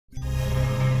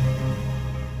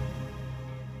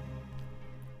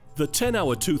The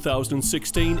 10-hour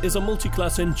 2016 is a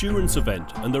multi-class endurance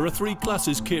event, and there are 3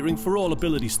 classes catering for all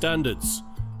ability standards.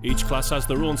 Each class has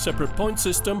their own separate point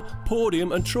system,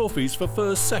 podium and trophies for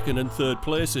first, second and third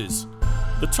places.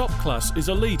 The top class is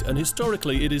elite, and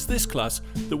historically it is this class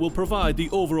that will provide the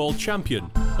overall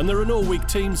champion, and there are no weak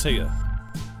teams here.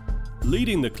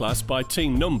 Leading the class by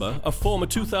team number are former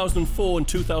 2004 and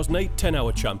 2008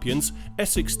 10-hour champions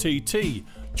Essex TT,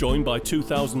 joined by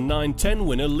 2009-10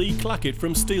 winner Lee Clackett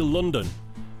from Steel London.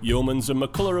 Yeomans and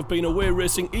McCullough have been away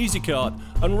racing EasyKart,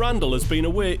 and Randall has been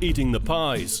away eating the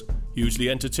pies. Hugely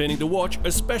entertaining to watch,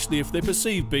 especially if they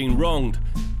perceive being wronged.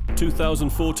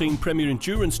 2014 Premier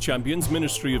Endurance champions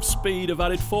Ministry of Speed have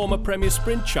added former Premier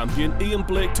Sprint champion Ian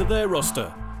Blake to their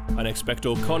roster, and expect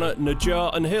O'Connor,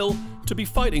 Najjar and Hill to be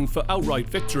fighting for outright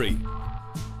victory.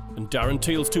 And Darren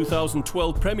Teal's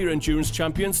 2012 Premier Endurance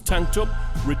champions Tanked Up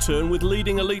return with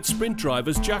leading elite sprint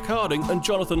drivers Jack Harding and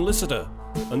Jonathan Lissiter,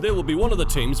 and they will be one of the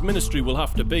teams Ministry will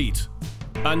have to beat.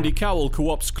 Andy Cowell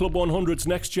co-opts Club 100's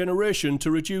next generation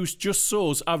to reduce Just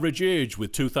So's average age,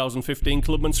 with 2015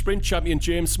 Clubman Sprint champion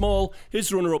James Small,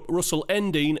 his runner-up Russell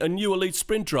Endine and new elite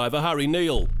sprint driver Harry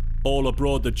Neal. All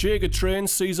aboard the Jaeger train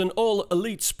sees an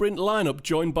all-elite sprint lineup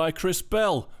joined by Chris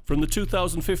Bell from the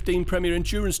 2015 Premier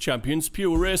Endurance champions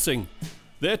Pure Racing.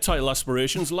 Their title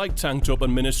aspirations, like Tanked Up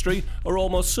and Ministry, are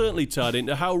almost certainly tied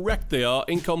into how wrecked they are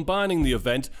in combining the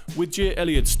event with J.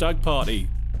 Elliott's stag party.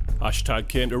 Hashtag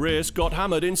Came to Race got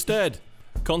hammered instead.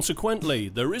 Consequently,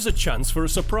 there is a chance for a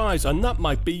surprise, and that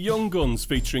might be Young Guns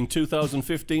featuring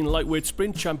 2015 lightweight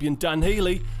sprint champion Dan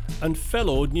Healy and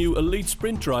fellow new elite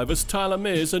sprint drivers Tyler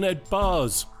Mays and Ed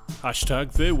Bars.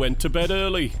 Hashtag They Went to Bed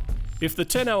Early. If the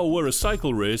 10-hour were a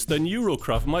cycle race, then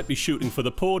Eurocraft might be shooting for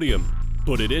the podium,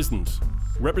 but it isn't.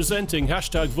 Representing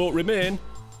hashtag Vote Remain,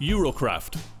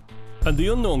 Eurocraft. And the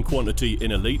unknown quantity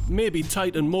in Elite may be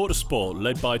Titan Motorsport,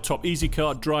 led by top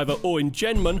EasyKart driver Owen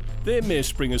Genman. They may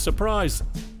spring a surprise,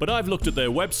 but I've looked at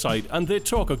their website and they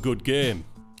talk a good game.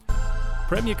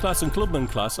 Premier Class and Clubman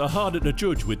Class are harder to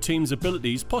judge, with teams'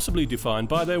 abilities possibly defined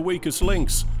by their weakest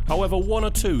links. However, 1 or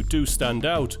 2 do stand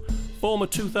out. Former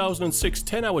 2006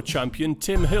 10-hour champion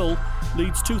Tim Hill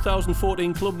leads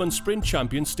 2014 Clubman Sprint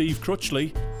champion Steve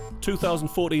Crutchley,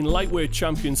 2014 lightweight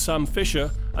champion Sam Fisher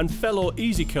and fellow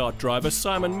EasyKart driver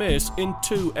Simon Mace in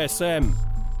 2SM.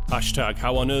 Hashtag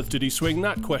How on earth did he swing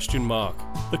that ?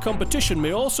 The competition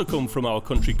may also come from our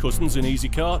country cousins in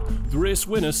EasyKart, the race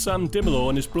winner Sam Dimolo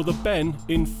and his brother Ben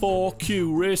in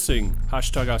 4Q Racing.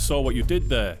 Hashtag I saw what you did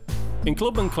there. In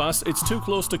Clubman Class it's too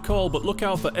close to call, but look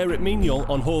out for Eric Mignon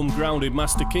on home ground in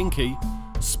Master Kinky,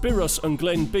 Spiros and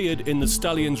Glenn Beard in The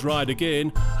Stallions Ride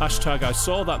Again, hashtag I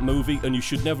saw that movie and you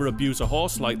should never abuse a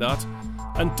horse like that,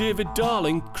 and David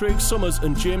Darling, Craig Summers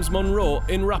and James Monroe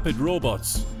in Rapid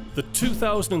Robots. The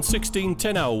 2016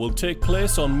 10-hour will take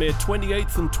place on May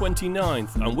 28th and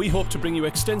 29th, and we hope to bring you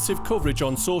extensive coverage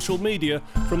on social media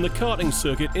from the karting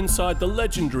circuit inside the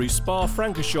legendary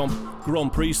Spa-Francorchamps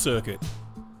Grand Prix circuit.